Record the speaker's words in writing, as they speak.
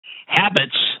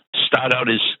Habits start out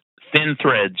as thin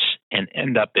threads and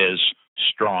end up as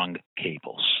strong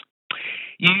cables.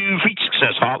 You've reached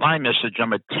Success Hotline, message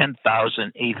number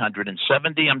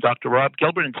 10,870. I'm Dr. Rob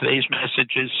Gilbert, and today's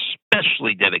message is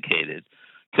specially dedicated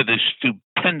to the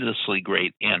stupendously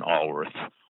great Ann Allworth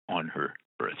on her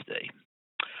birthday.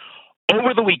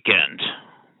 Over the weekend,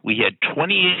 we had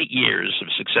 28 years of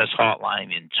Success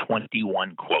Hotline in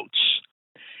 21 quotes.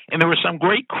 And there were some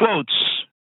great quotes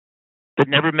that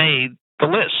never made the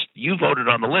list. You voted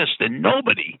on the list, and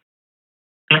nobody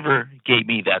ever gave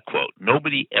me that quote.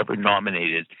 Nobody ever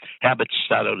nominated habits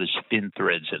start out as thin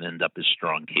threads and end up as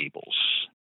strong cables.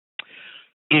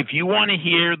 If you want to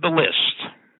hear the list,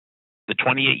 the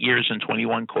 28 years and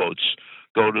 21 quotes,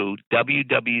 go to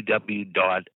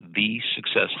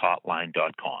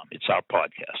www.thesuccesshotline.com. It's our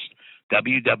podcast,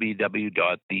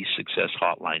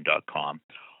 www.thesuccesshotline.com.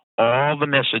 All the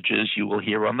messages you will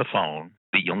hear on the phone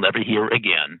that you'll never hear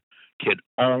again can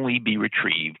only be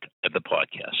retrieved at the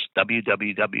podcast,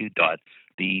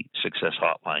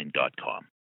 www.thesuccesshotline.com.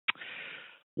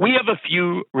 We have a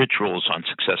few rituals on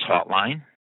Success Hotline,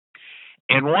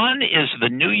 and one is the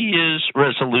New Year's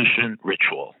resolution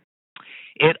ritual.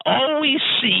 It always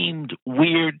seemed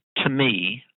weird to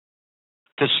me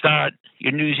to start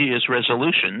your New Year's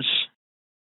resolutions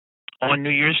on New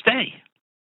Year's Day.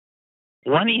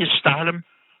 Why don't you start them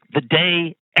the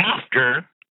day after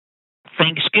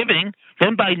Thanksgiving?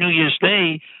 Then by New Year's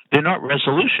Day, they're not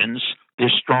resolutions, they're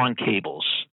strong cables.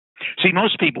 See,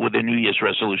 most people with their New Year's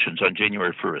resolutions on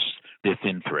January 1st, they're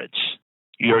thin threads.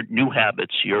 Your new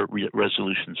habits, your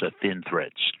resolutions are thin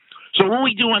threads. So what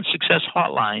we do on Success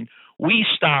Hotline, we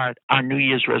start our New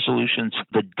Year's resolutions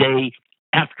the day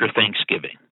after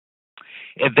Thanksgiving.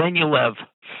 And then you'll have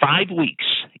 5 weeks.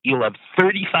 You'll have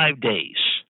 35 days.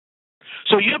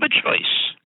 So you have a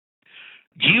choice.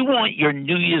 Do you want your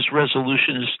New Year's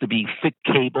resolutions to be thick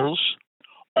cables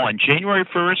on January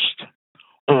 1st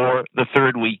or the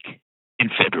third week in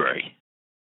February?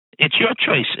 It's your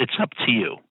choice. It's up to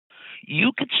you.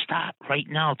 You could start right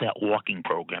now that walking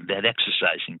program, that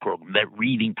exercising program, that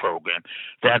reading program,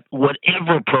 that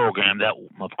whatever program, that,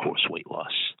 of course, weight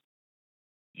loss.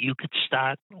 You could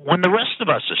start when the rest of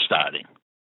us are starting,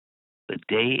 the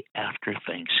day after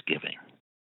Thanksgiving.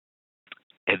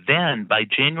 And then by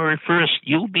January 1st,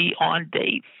 you'll be on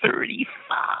day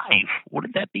 35.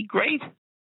 Wouldn't that be great?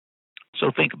 So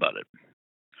think about it.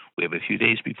 We have a few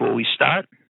days before we start,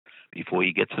 before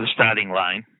you get to the starting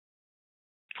line.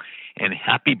 And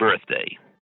happy birthday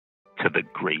to the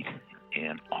great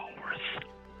Ann Allworth.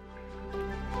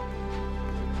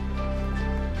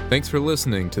 Thanks for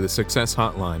listening to the Success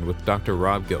Hotline with Dr.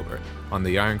 Rob Gilbert on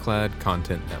the Ironclad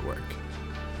Content Network.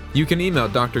 You can email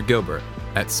Dr. Gilbert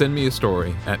at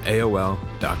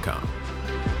sendmeastory@aol.com.